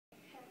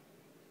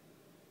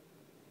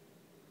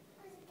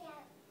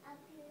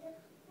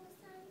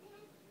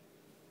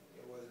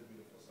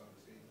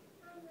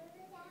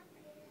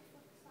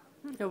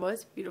It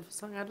was a beautiful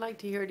song. I'd like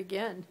to hear it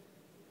again.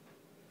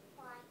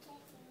 Well, I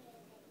can't sing it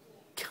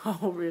again.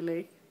 Oh,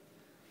 really?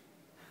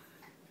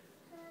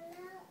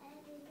 Hello,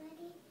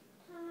 everybody.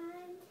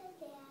 Time to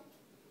dance.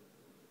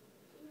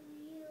 Do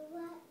you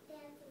want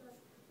dance with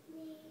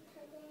me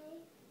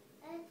today?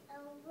 It's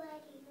a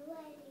wedding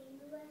day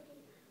today.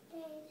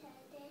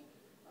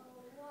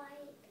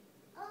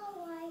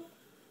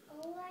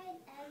 All right,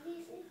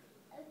 everything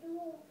is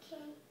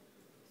okay.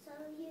 So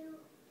you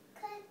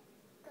could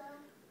go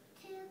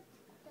to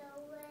the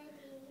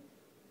wedding.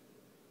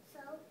 So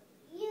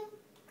you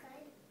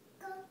could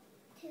go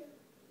to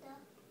the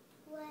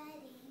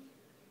wedding.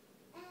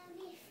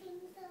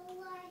 Everything's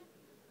alright,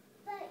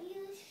 but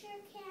you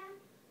sure can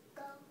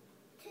go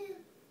to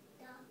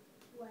the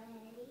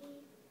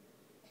wedding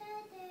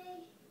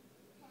today.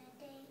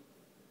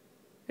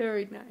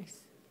 Very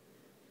nice.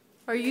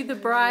 Are you the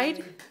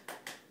bride?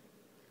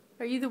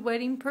 Are you the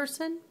wedding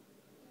person?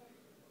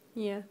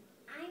 Yeah.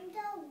 I'm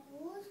the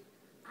rules.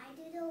 I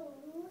do the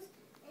rules,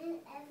 and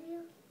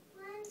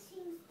everyone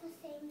sings the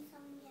same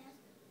song as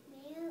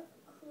me.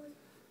 Who's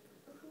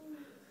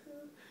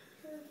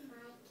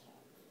my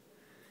kid?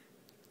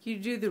 You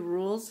do the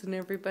rules and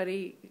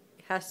everybody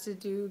has to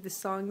do the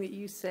song that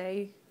you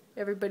say?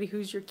 Everybody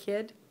who's your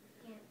kid?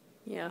 Yeah.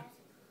 Yeah. Yes.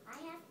 I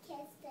have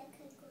kids that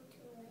could go to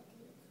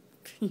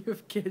weddings. You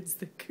have kids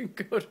that can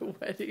go to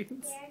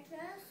weddings. They're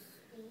just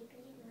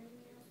sleeping right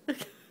now.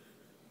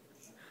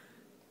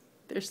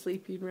 They're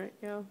sleeping right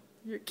now.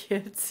 Your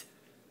kids.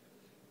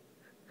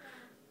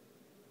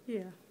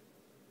 Yeah.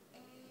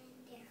 And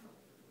they're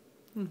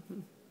home.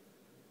 Mhm.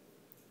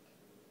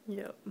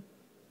 Yep.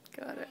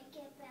 Got When it. I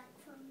get back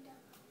from the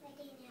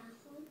wedding at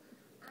home,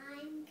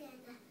 I'm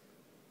gonna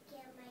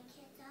get my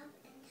kids up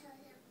and tell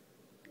them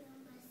you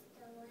missed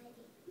the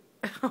wedding.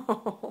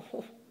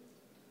 Oh,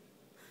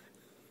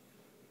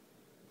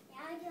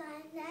 Now do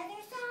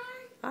another song.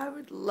 I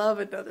would love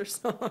another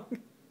song.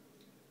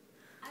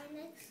 Our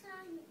next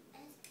song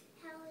is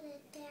How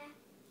Did That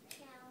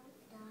Cow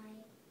Die?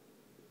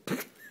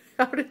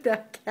 How did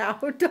that cow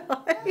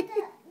die?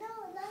 No,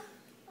 that's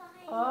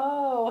fine.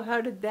 Oh, how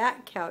did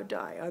that cow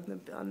die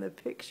on the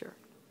picture?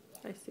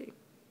 I see.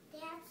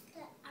 That's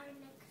our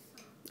next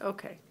song.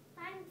 Okay.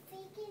 I'm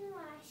thinking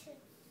what I should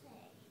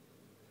say.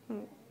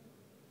 Hmm.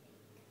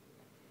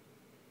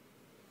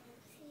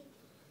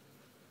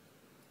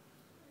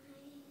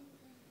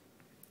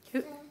 Who?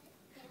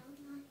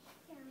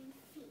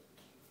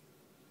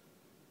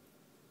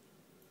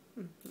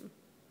 Mhm.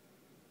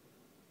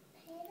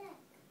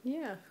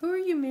 Yeah. Who are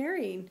you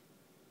marrying?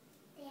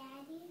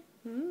 Daddy.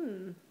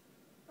 Hmm.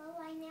 But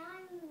right now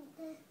I'm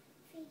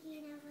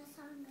thinking of a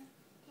song of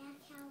that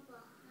cow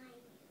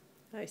behind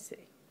you. I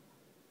see.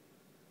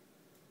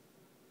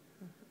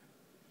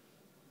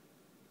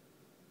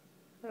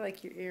 I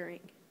like your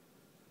earring.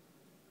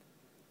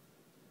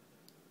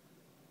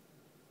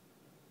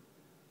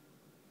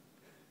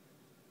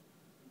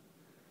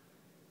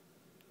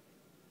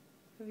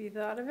 Have you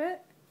thought of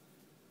it?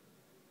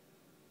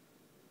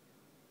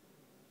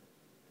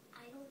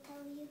 I will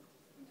tell you.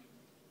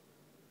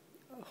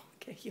 Oh,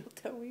 okay, you'll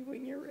tell me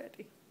when you're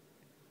ready.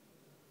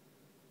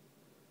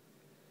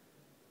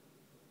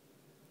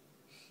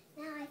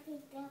 Now I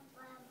think that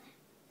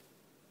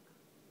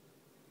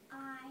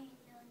I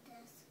know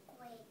this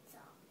great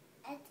song.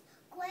 It's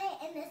great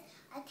and it's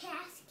a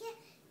casket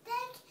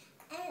thing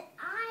and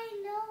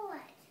I know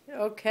it.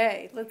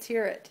 Okay, let's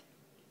hear it.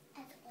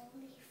 It's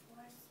only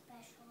for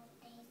special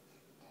days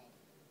that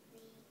we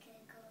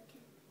could go to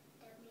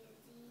the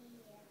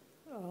museum.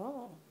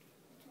 Oh.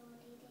 It's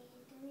only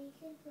days that we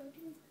could go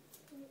to.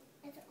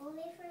 It's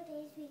only for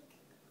days we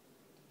could go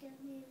to the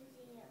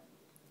museum.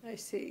 I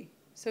see.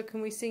 So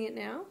can we sing it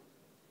now?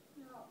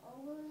 No,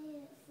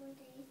 only for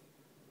days.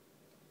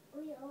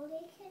 We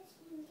only can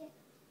sing it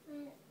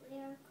when we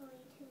are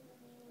going to the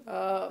museum.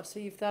 Oh, so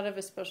you've thought of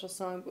a special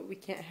song, but we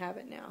can't have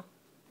it now.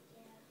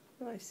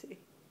 Yeah. Oh, I see.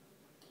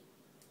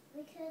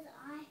 Because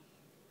I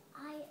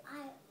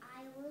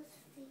was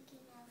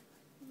thinking of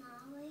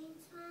Norway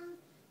song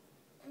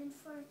and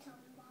for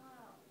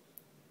tomorrow.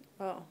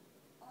 Oh.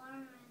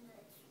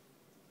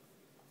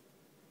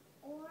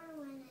 Or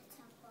when it's a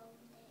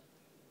bone day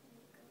and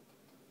we go to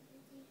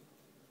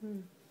the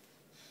museum.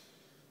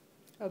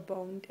 A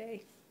bone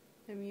day.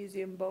 A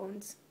museum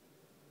bones.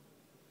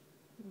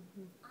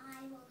 Mm-hmm.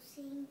 I will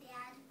sing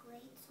that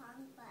great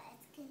song, but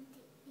it's going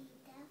to be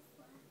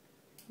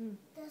different.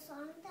 The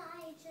song that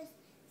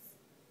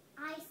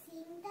I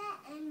sing that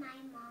in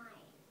my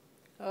mind.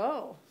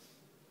 Oh.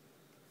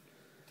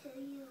 To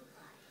you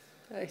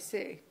guys. I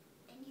see.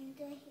 And you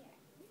to hear.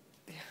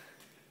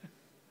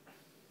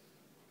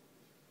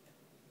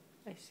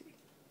 I see.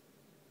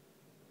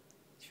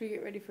 Should we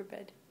get ready for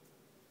bed?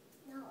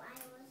 No, I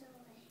was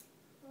away.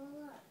 Well,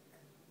 look.